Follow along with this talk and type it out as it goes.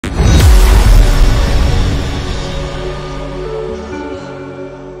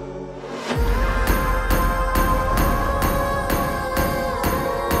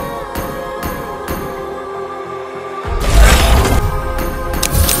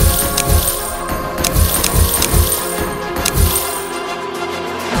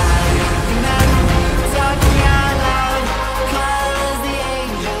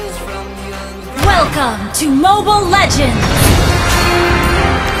to Mobile Legends!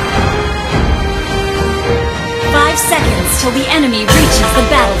 5 seconds till the enemy reaches the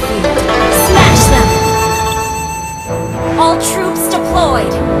battlefield. Smash them! All troops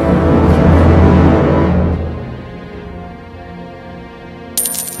deployed!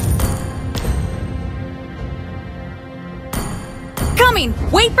 Coming!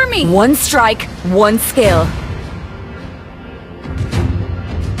 Wait for me! One strike, one skill.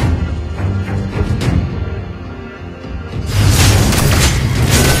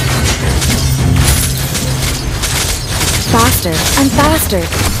 Faster and faster.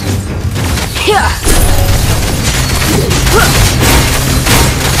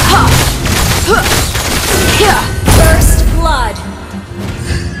 First blood.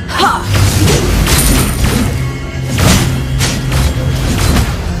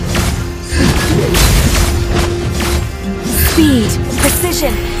 Speed,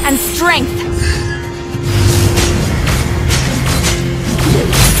 precision, and strength.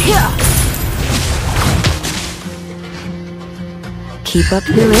 Keep up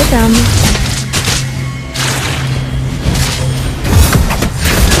the rhythm.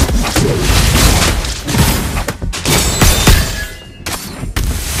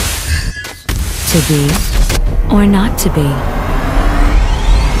 To be or not to be.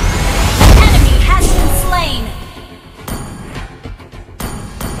 Enemy has been slain.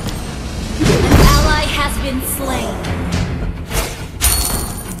 An ally has been slain.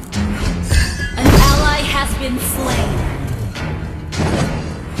 An ally has been slain.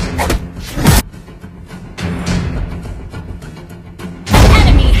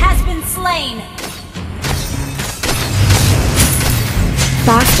 Slain.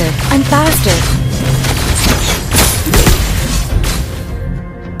 Faster and faster.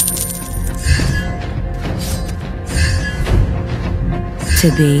 To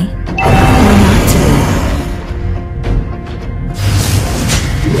be or not to be.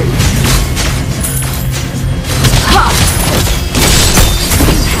 Ha!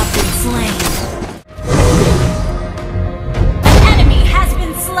 You have been slain. An enemy has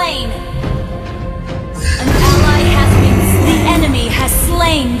been slain. The enemy has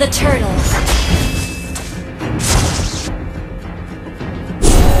slain the turtle.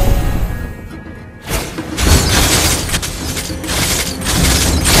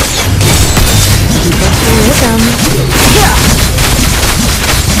 Keep up the rhythm.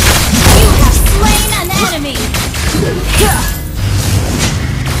 You have slain an enemy.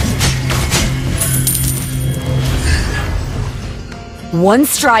 One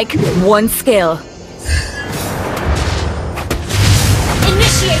strike, one skill.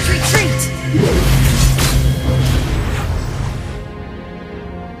 Initiate retreat!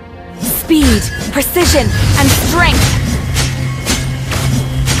 Speed, precision, and strength.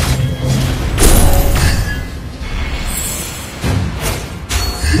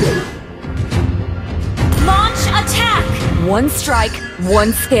 Launch attack! One strike,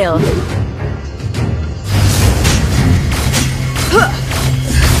 one skill.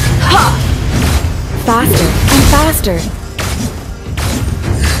 Faster and faster.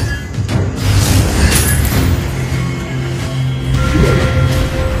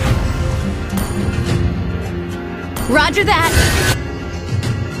 Roger that!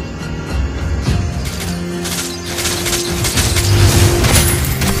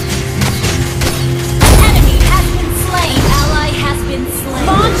 Enemy has been slain. Ally has been slain.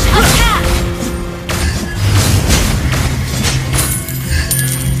 Launch attack!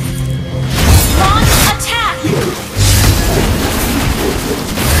 Launch attack!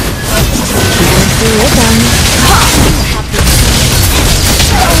 Keep up the rhythm.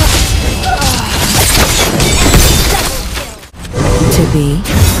 To be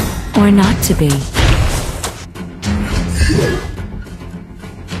or not to be.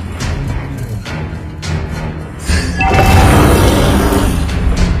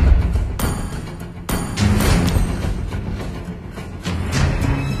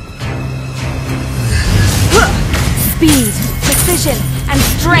 Speed, precision, and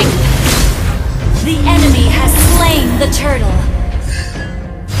strength. The enemy has slain the turtle.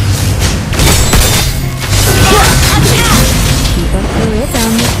 Attack! Keep up the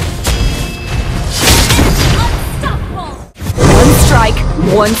rhythm. Unstoppable! One strike,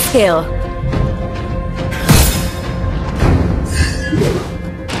 one skill.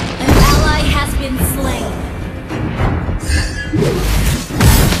 An ally has been slain.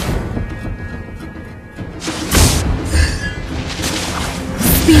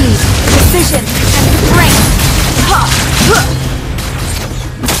 Speed, precision, and strength.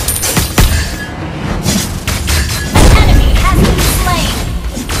 An enemy has been slain.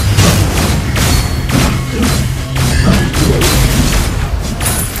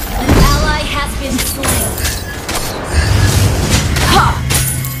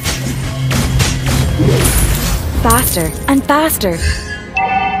 faster and faster.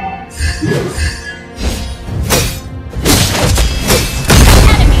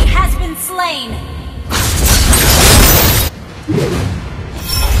 Enemy has been slain.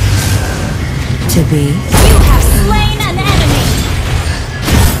 To be You have slain an enemy.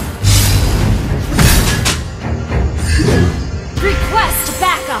 Request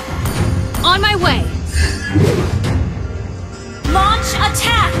backup. On my way. Launch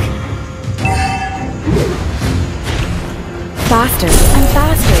attack. faster and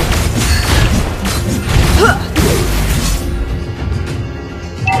faster.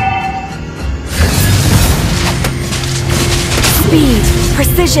 Speed,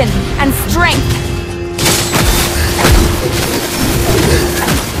 precision, and strength.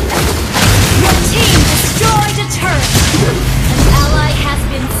 Your team destroyed a turret. An ally has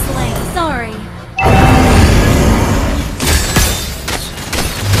been slain. Sorry.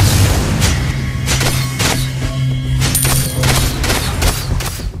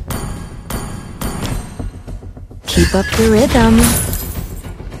 Keep up the rhythm.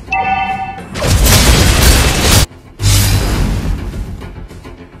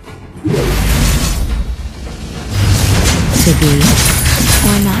 To be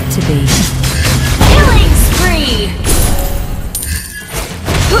or not to be. Killing spree!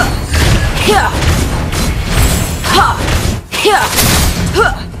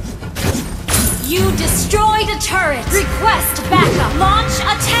 You destroyed a turret! Request backup! Launch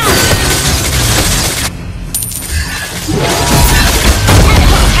attack!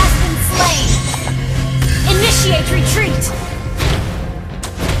 Enemy has been slain! Initiate retreat!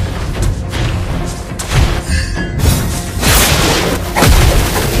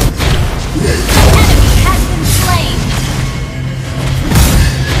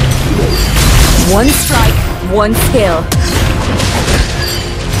 One strike, one skill.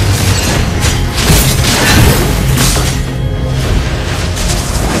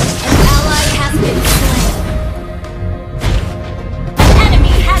 An ally has been slain. An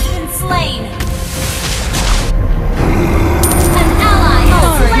enemy has been slain. An ally has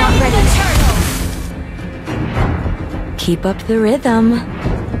slain the turtle. Keep up the rhythm.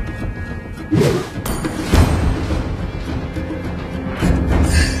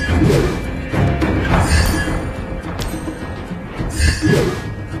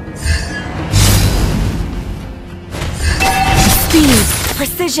 Speed,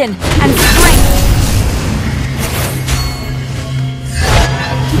 precision, and strength.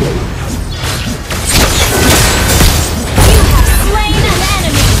 You have slain an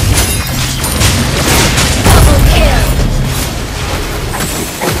enemy. Double kill.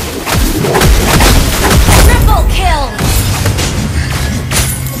 Triple kill.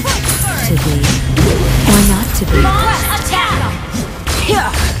 To be or not to be. Launch attack.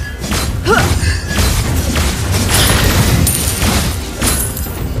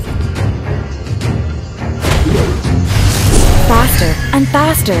 Faster and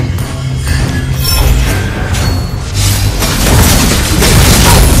faster.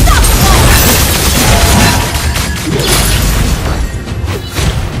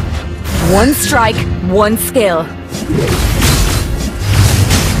 One strike, one skill.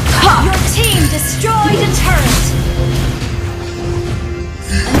 Your team destroyed a turret.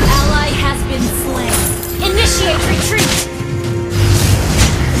 An ally has been slain. Initiate retreat.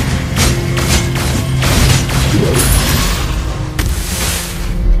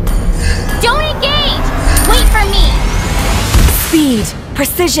 Don't engage! Wait for me! Speed,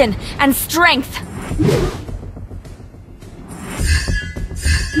 precision, and strength.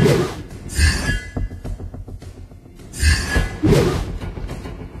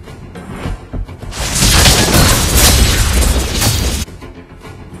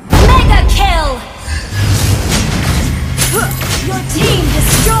 Mega kill! Your team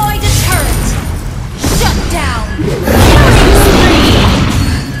destroyed a turret. Shut down. Killing spree!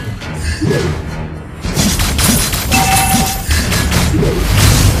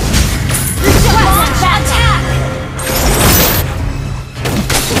 Launch attack!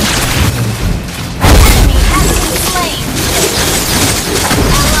 An enemy has been slain.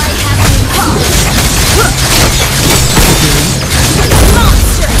 Ally has been caught.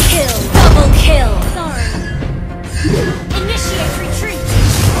 Monster kill! Double kill! Sorry. Initiate retreat.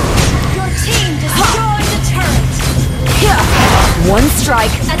 Your team destroyed the turret. One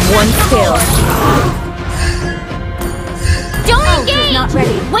strike, one skill. Don't engage! he's not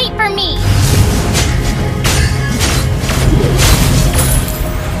ready. Wait for me!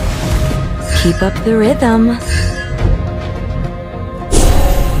 Keep up the rhythm.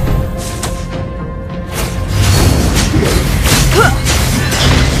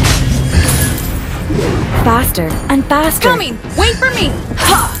 Faster and faster. Coming! Wait for me!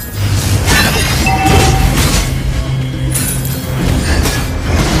 Ha!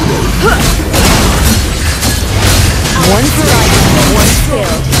 One strike, one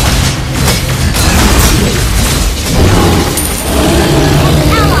kill.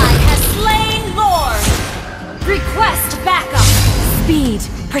 Ally has slain Lord! Request backup! Speed,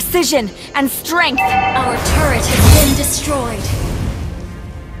 precision, and strength. Our turret has been destroyed.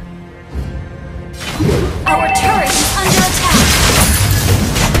 Our turret is under attack.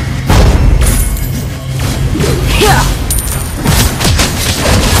 Here.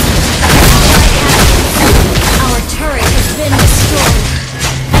 Our turret has been destroyed.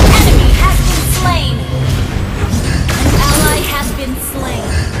 An enemy has been slain. An ally has been slain.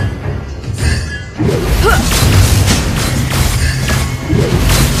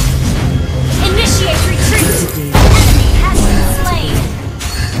 Initiate retreat. An enemy has been slain.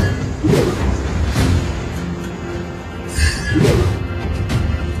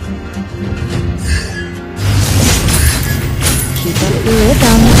 Keep up the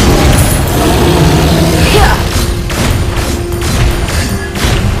rhythm.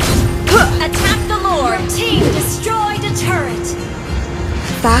 Attack the Lord. Your team destroyed a turret.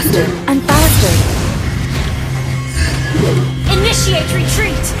 Faster and faster. Initiate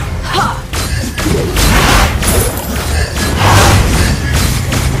retreat. Ha!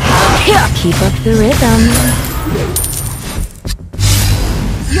 Keep up the rhythm.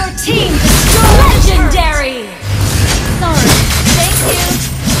 Your team destroyed legendary. Sorry. Thank you.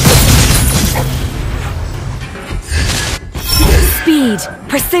 Speed,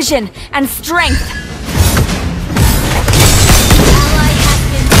 precision, and strength. Ally has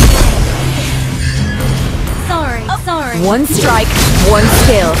been slain. Sorry. Oh, sorry. One strike, one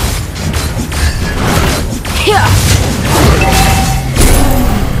kill. Here.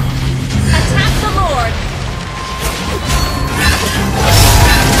 Attack the Lord. An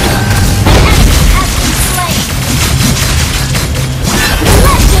enemy has been slain.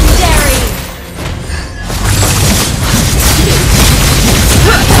 Legendary.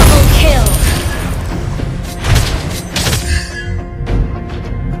 Double kill.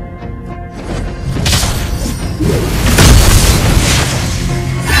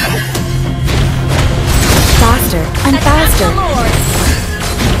 Faster and Attack faster. the Lord.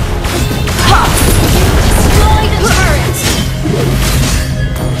 Ha! Destroy the turret.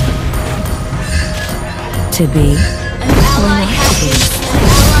 To be An ally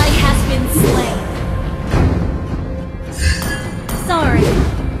has been slain. Sorry.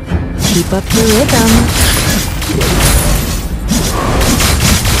 keep up the rhythm.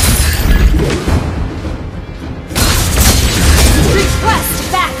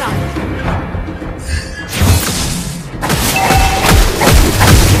 Request backup.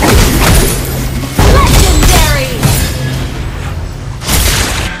 Legendary.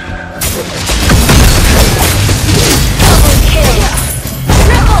 Double kill.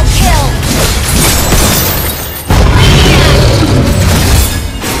 Triple kill.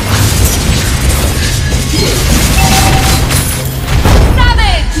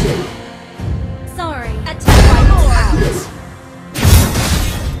 Savage. Sorry. Attack my lord.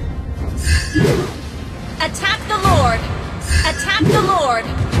 Attack the Lord. Attack the Lord.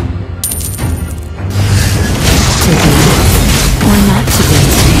 To be or not to be.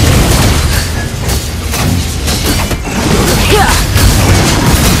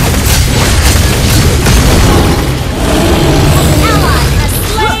 Ally has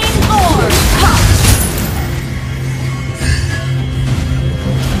slain Lord.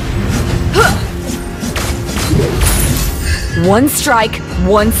 One strike,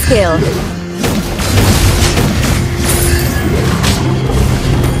 one skill.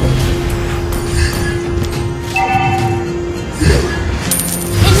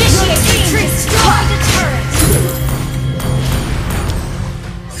 Initiate retreat. Destroy the turret.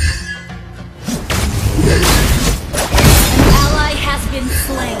 An ally has been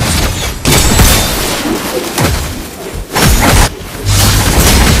slain.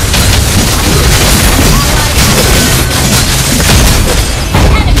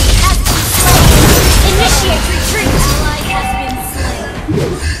 Enemy has been slain. Initiate retreat. Ally has been slain.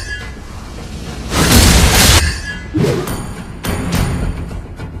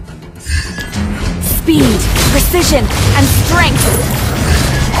 Speed, precision, and strength.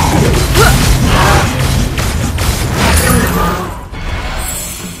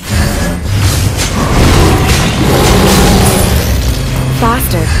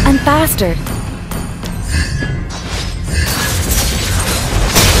 Faster and faster.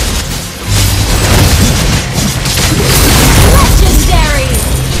 Legendary.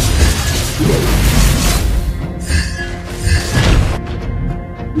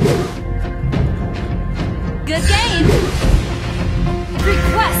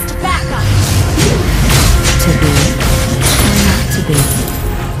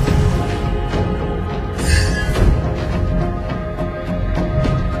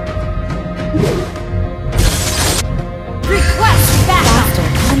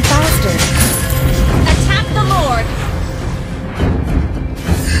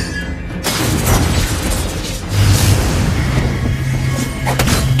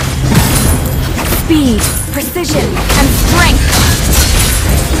 precision and strength.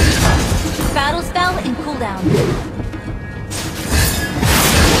 Battle spell in cooldown.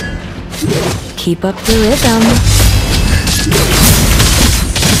 Keep up the rhythm.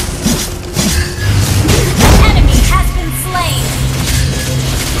 Enemy has been slain.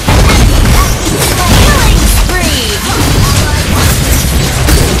 Enemy has been slain. Killing spree.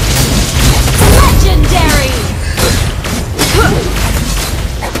 Legendary.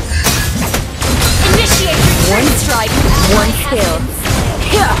 Initiate retreat. One strike, one skill.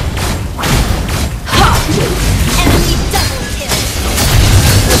 Enemy double kill.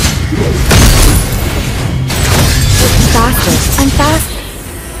 Faster and faster.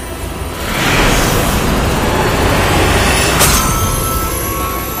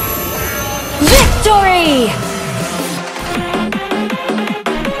 Victory!